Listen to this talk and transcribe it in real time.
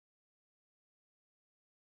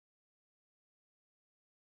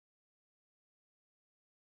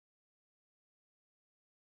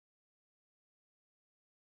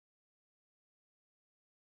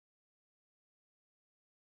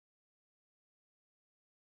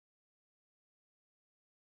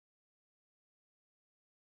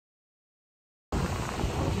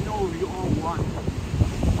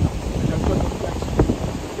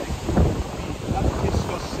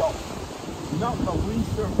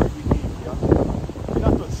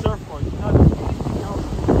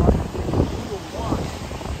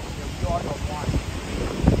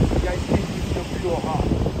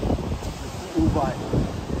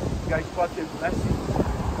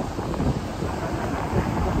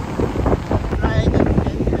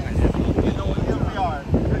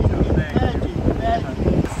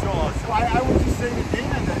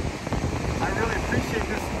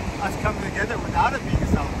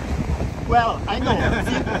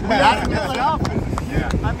That's still enough.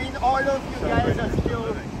 I mean, all of you guys are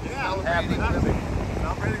still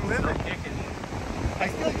Celebrating living. I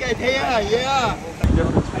still get here, yeah.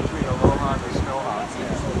 Difference between Aloha and the Snowhawks.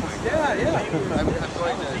 Yeah. I'm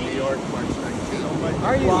going to New York March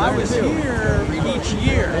 19th. Well, I was here each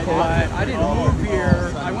year, but I didn't move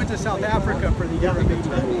here. I went to South Africa for the year of 18. And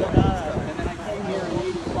then I came here in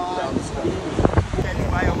 85. That's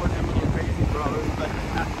why I was a little crazy, probably. But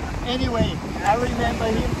anyway, I remember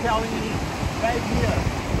him telling me right here,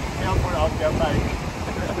 careful out there, buddy.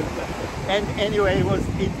 And anyway,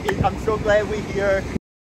 I'm so glad we're here.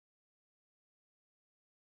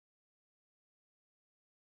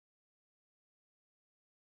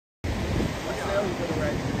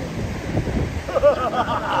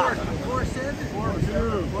 Four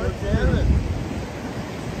seven.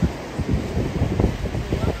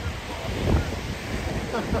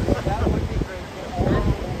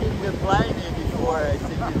 We're flying here before I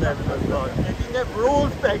think 11 o'clock. I didn't have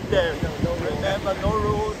rules back then. Remember, no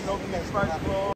rules, no first rule.